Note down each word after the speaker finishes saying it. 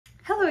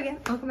Hello again,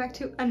 welcome back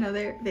to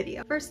another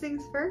video. First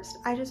things first,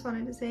 I just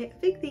wanted to say a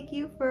big thank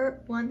you for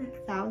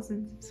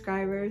 1,000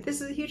 subscribers. This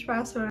is a huge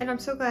milestone and I'm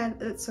so glad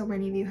that so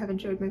many of you have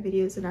enjoyed my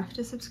videos enough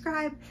to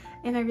subscribe,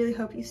 and I really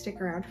hope you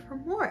stick around for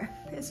more.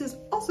 This is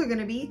also going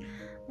to be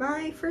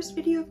my first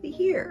video of the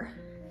year.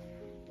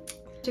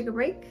 I took a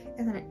break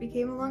and then it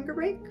became a longer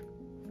break.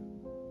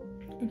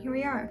 And here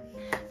we are.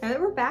 Now that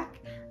we're back,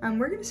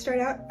 we're going to start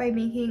out by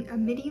making a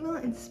medieval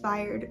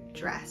inspired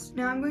dress.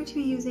 Now I'm going to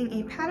be using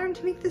a pattern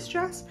to make this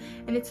dress,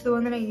 and it's the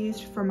one that I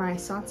used for my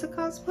Sansa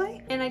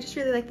cosplay. And I just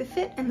really like the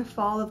fit and the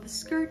fall of the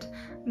skirt.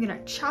 I'm going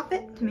to chop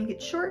it to make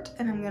it short,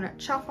 and I'm going to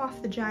chop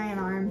off the giant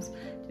arms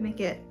to make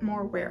it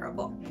more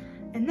wearable.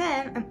 And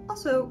then I'm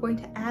also going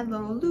to add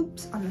little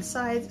loops on the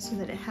sides so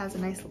that it has a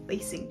nice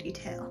lacing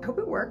detail. I hope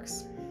it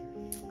works.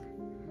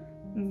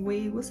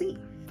 We will see.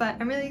 But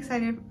I'm really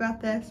excited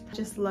about this. I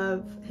just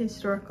love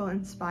historical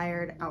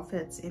inspired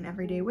outfits in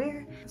everyday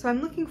wear. So I'm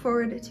looking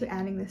forward to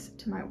adding this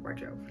to my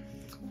wardrobe.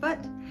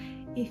 But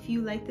if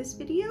you like this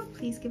video,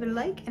 please give it a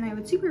like, and I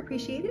would super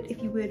appreciate it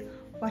if you would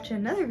watch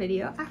another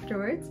video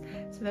afterwards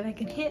so that I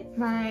can hit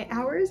my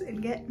hours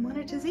and get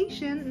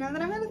monetization now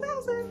that I'm at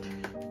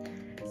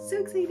 1,000. So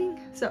exciting.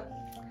 So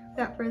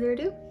without further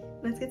ado,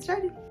 let's get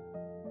started.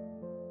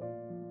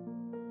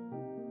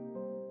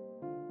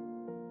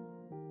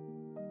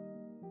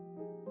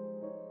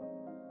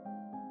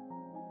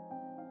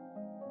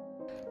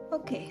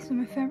 Okay, so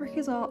my fabric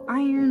is all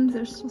ironed.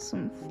 There's still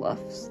some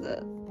fluffs that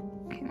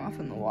came off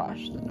in the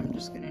wash that I'm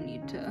just gonna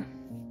need to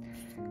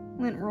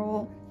lint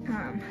roll.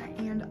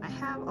 And I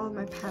have all of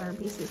my pattern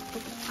pieces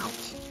taken out.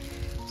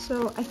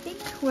 So I think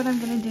what I'm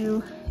gonna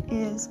do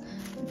is,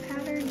 the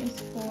pattern is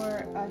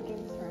for a Game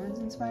of Thrones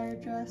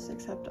inspired dress,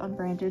 except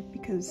unbranded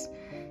because,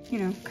 you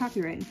know,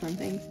 copyright and fun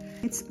things.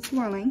 It's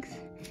floor length,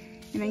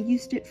 and I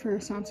used it for a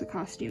Sansa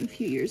costume a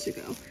few years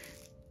ago.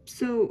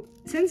 So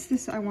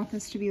since I want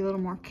this to be a little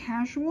more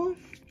casual,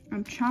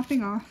 I'm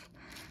chopping off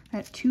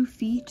at 2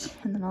 feet,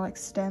 and then I'll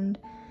extend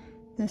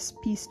this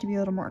piece to be a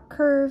little more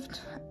curved,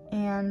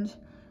 and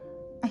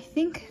I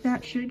think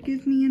that should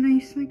give me a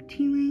nice like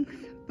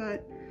T-length,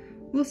 but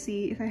we'll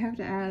see. If I have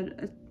to add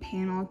a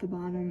panel at the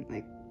bottom,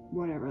 like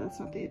whatever, that's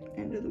not the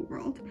end of the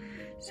world.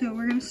 So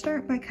we're gonna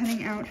start by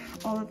cutting out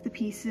all of the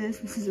pieces.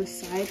 This is a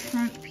side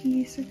front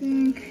piece, I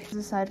think. This is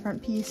a side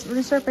front piece. We're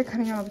gonna start by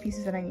cutting out all the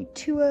pieces that I need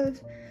 2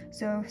 of.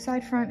 So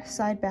side front,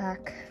 side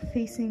back,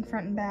 facing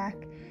front and back,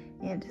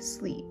 and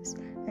sleeves.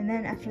 And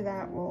then after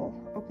that, we'll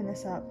open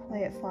this up,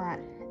 lay it flat,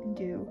 and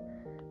do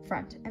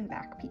front and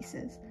back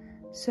pieces.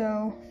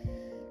 So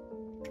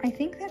I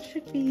think that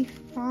should be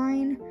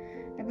fine.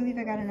 I believe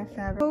I got enough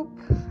fabric. I hope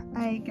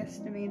I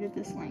guesstimated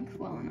this length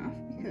well enough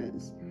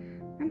because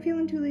I'm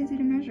feeling too lazy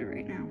to measure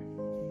right now.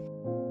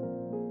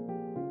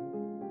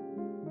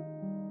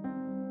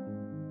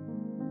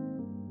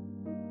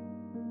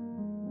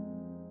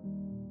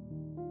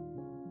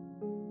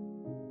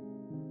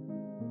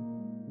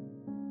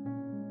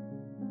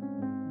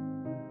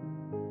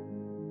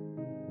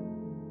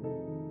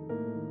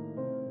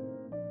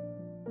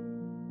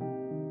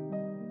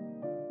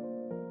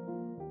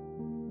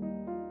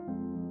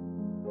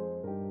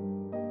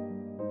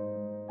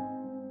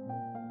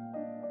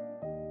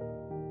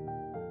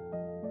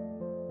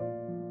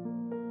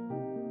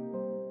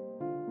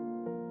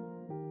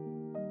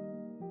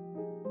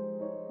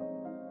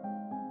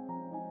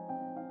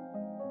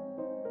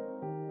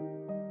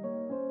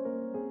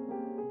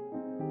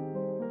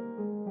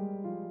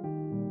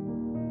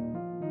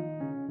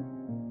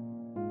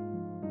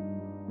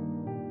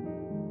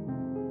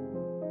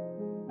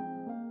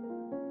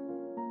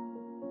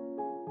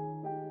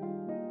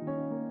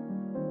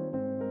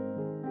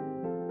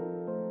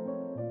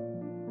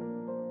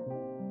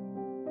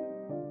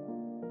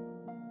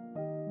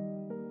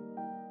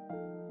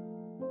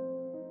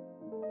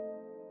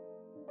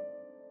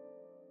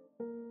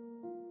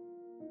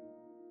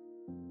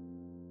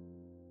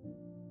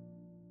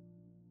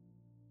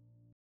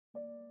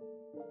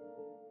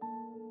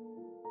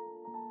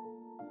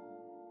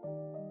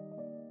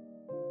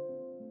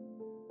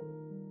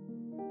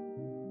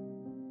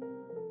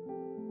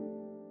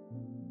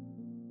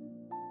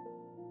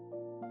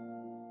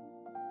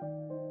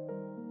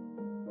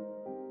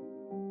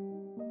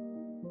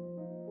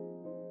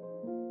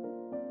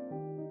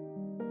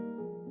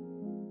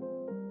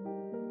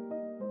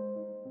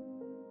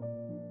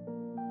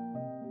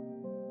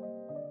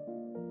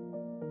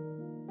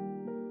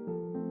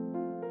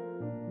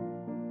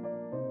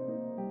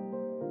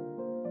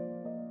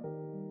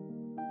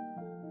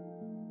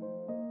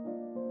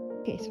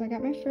 Okay, so I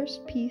got my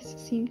first piece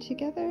seamed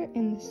together,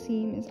 and the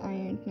seam is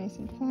ironed nice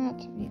and flat.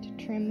 I need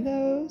to trim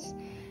those.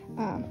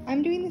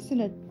 I'm doing this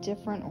in a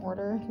different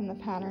order than the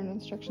pattern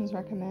instructions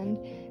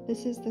recommend.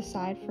 This is the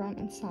side front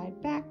and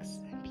side backs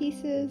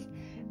pieces.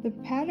 The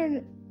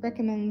pattern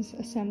recommends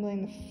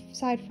assembling the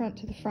side front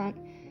to the front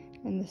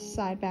and the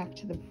side back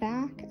to the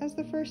back as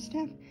the first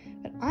step,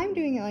 but I'm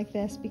doing it like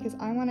this because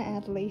I want to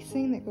add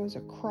lacing that goes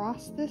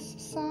across this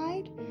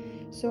side.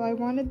 So I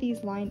wanted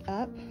these lined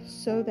up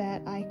so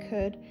that I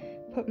could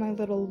put my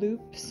little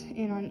loops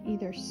in on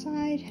either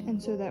side,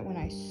 and so that when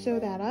I sew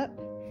that up,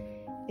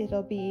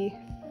 it'll be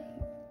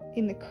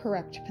in the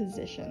correct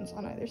positions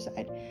on either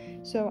side.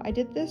 So I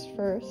did this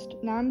first.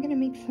 Now I'm gonna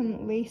make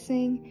some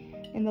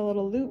lacing in the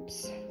little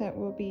loops that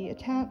will be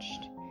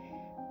attached.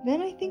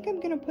 Then I think I'm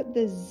gonna put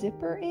the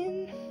zipper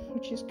in,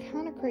 which is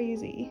kind of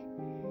crazy.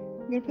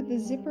 I'm gonna put the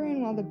zipper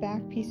in while the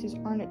back pieces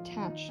aren't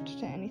attached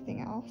to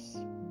anything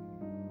else.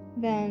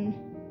 Then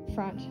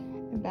front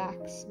and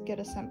backs get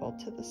assembled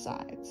to the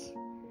sides.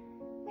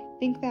 I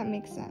think that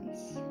makes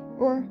sense.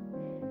 Or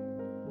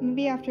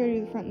maybe after I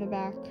do the front and the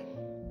back,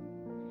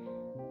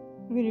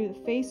 I'm gonna do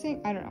the facing.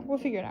 I don't know, we'll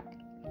figure it out.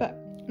 But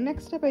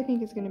next step I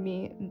think is gonna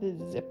be the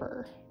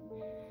zipper.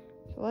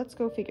 So let's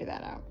go figure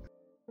that out.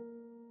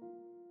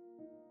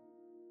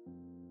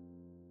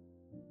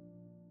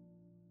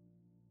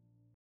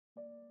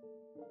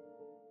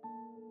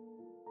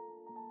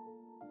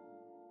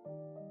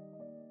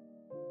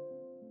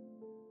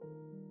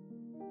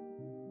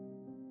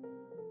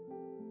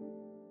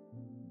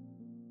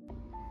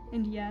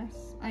 And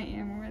yes, I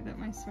am aware that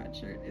my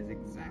sweatshirt is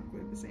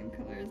exactly the same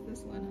color as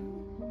this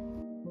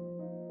linen.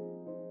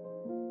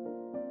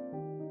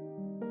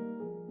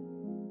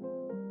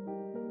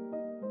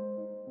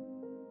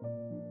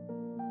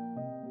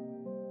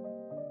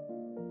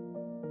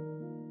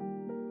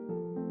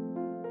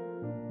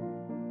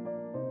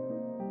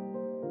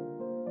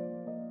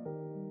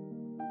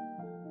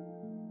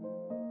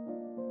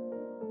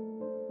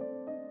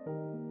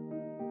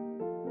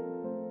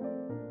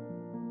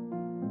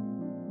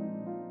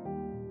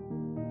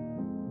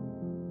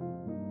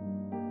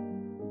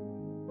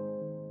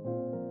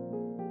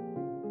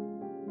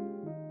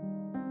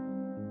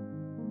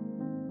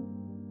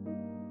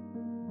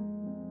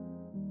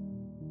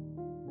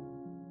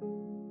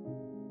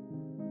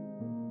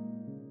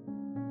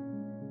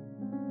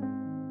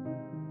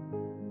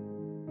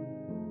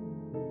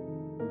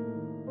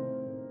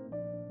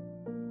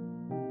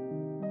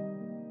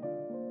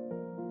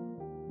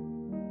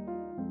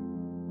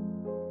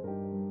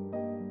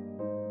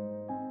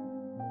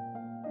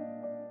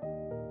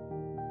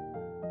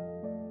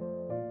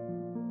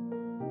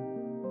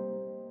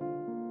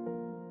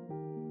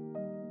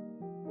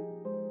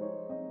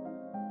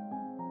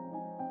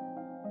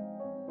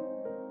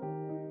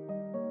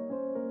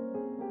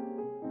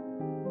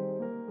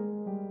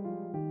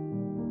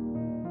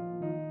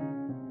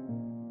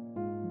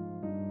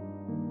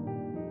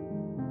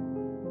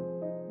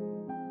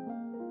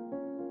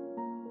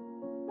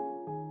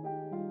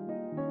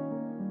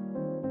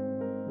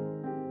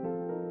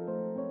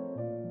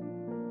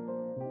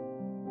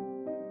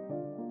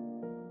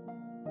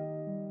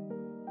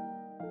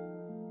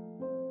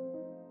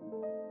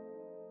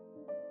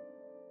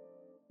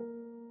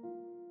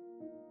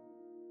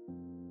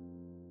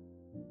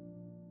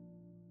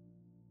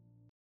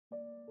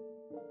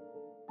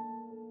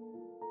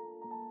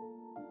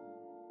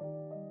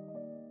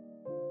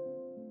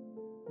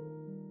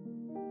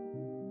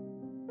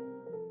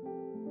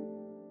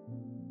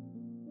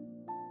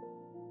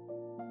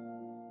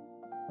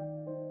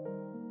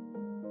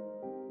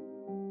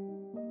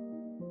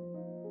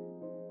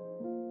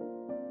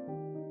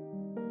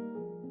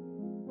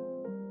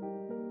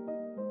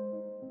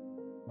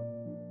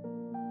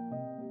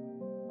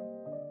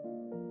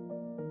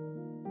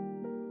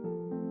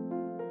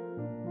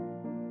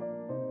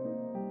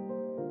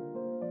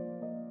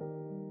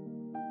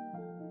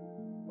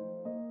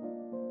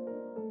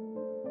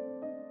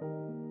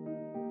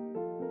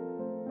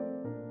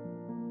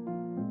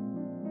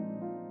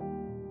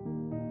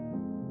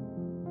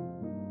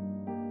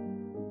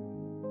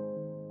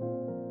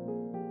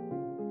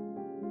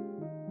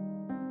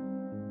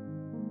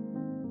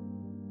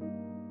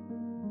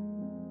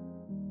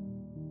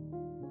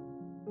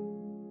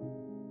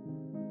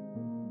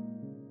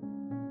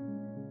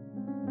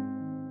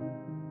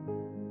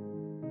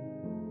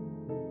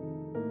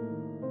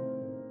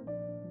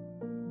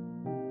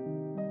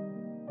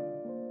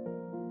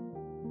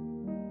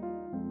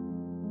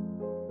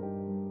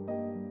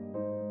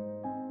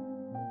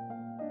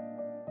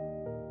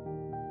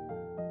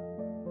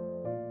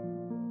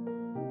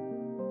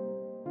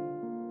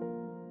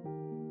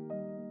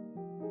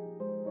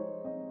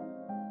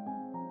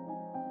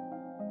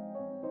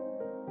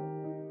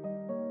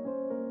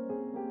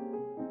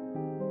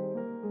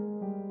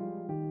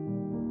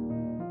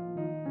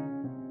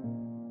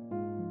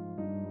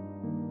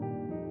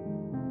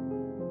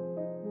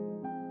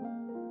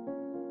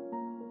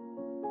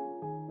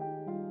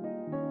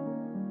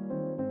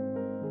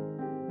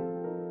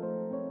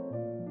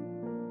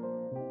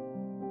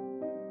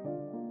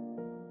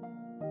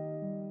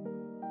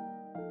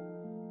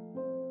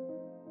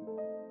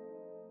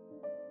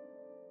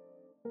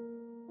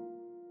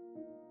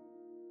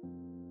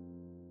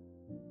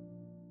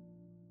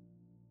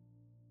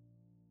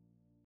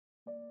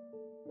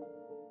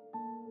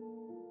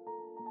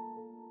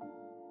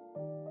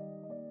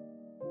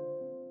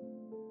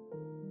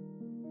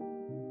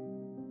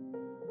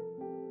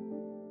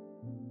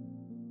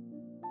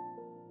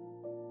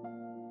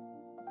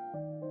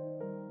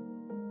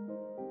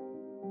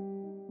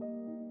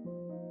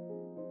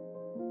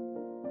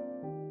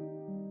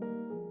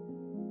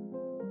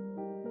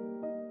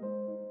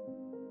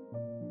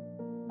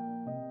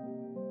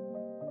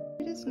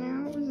 is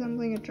now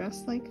resembling a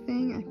dress-like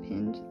thing. I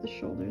pinned the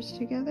shoulders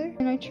together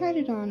and I tried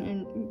it on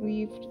and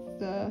weaved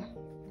the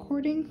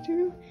cording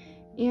through,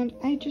 and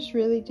I just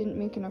really didn't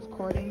make enough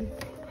cording.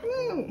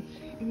 Whoa!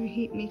 I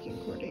hate making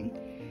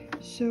cording.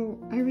 So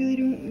I really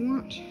don't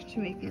want to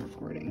make more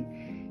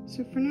cording.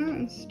 So for now,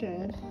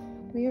 instead,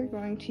 we are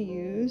going to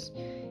use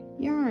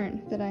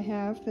yarn that I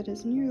have that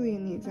is nearly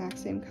in the exact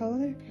same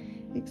color,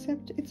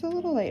 except it's a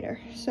little lighter.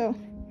 So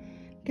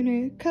I'm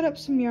gonna cut up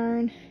some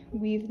yarn,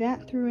 weave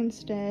that through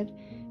instead.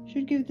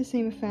 Should give the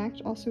same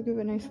effect, also give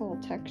a nice little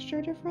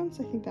texture difference.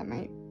 I think that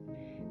might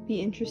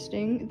be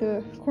interesting.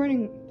 The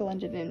cording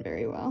blended in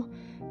very well,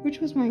 which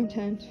was my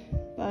intent,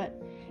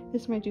 but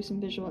this might do some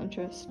visual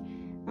interest.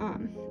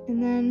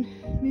 And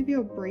then maybe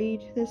I'll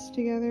braid this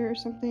together or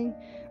something,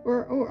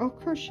 or I'll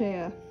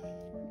crochet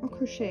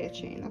a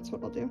chain. That's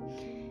what I'll do.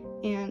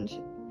 And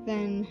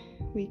then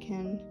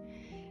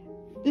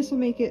this will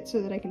make it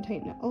so that I can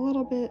tighten it a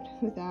little bit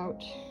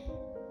without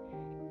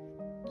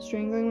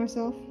strangling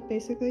myself,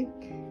 basically.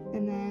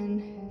 And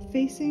then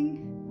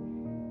facing,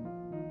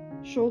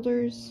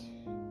 shoulders,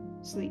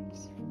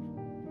 sleeves.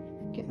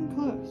 Getting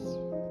close.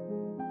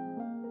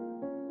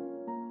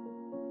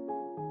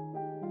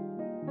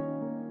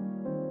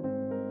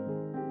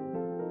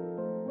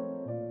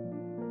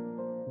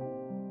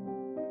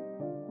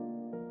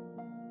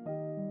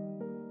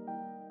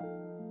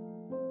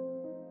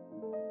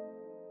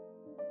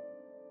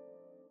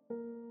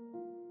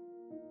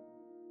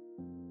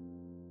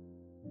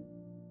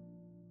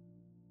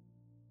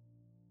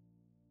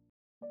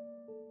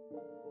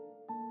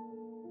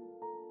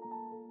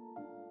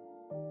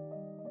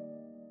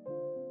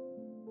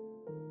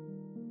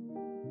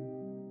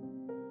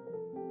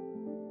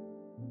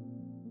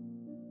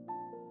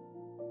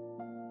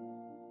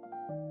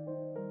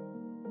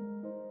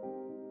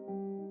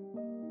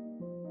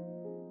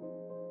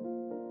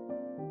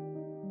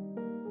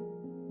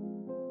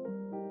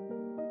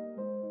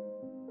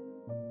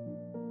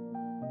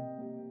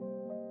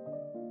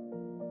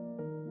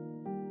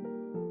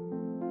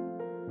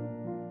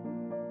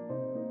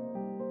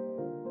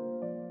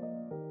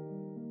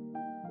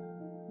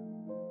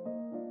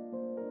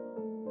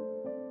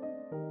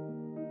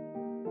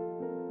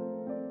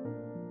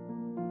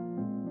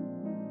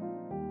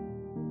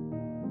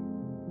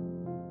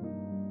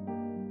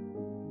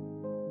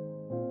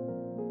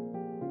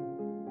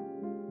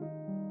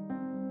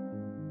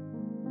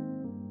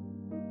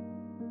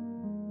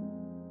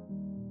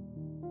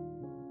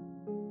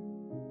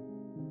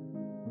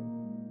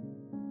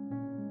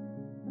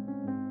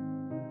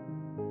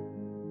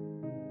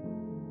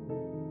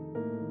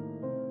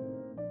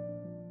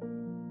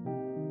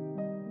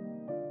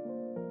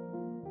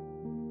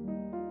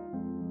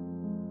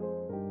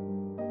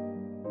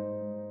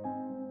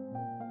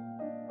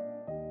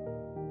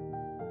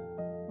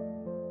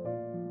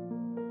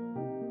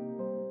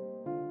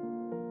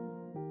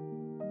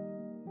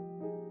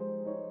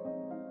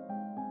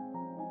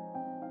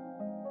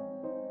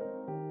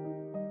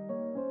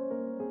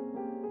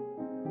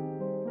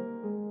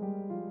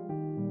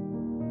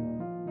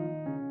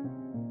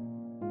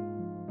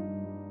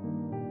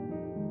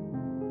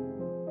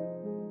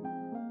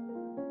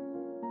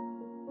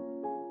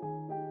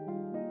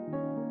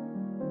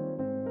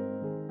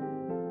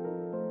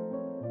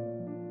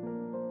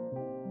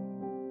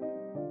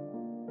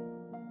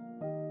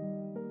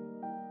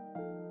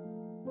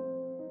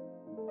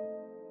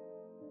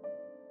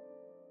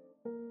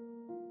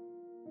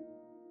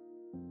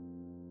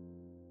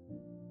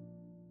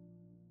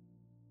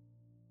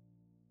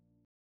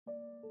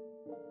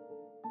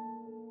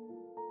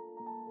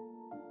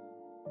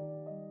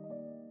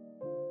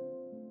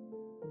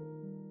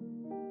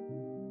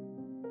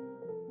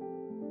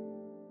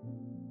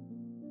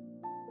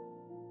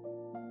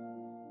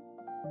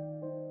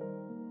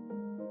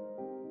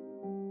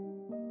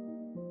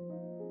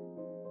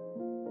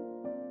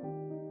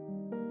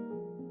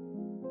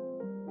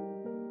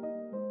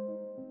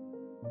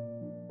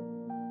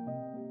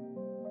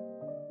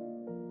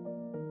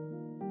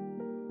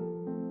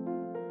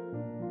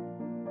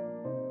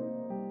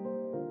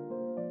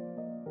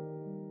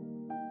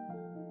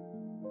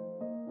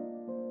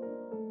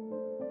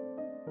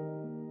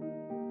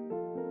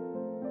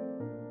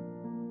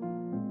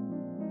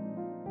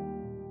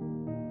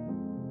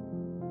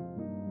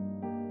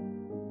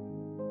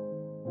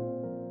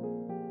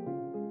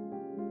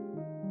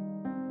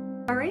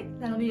 Alright,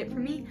 that'll be it for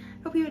me.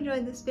 Hope you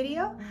enjoyed this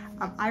video.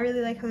 I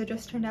really like how the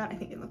dress turned out. I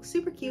think it looks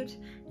super cute,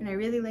 and I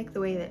really like the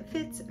way that it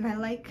fits, and I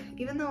like,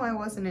 even though I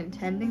wasn't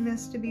intending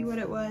this to be what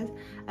it was,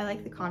 I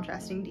like the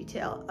contrasting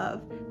detail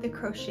of the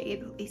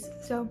crocheted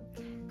laces. So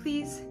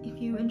please, if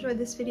you enjoyed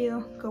this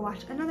video, go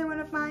watch another one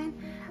of mine.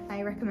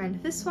 I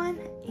recommend this one,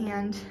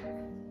 and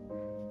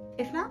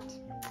if not,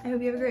 I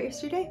hope you have a great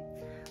rest of your day.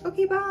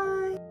 Okay,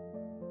 bye!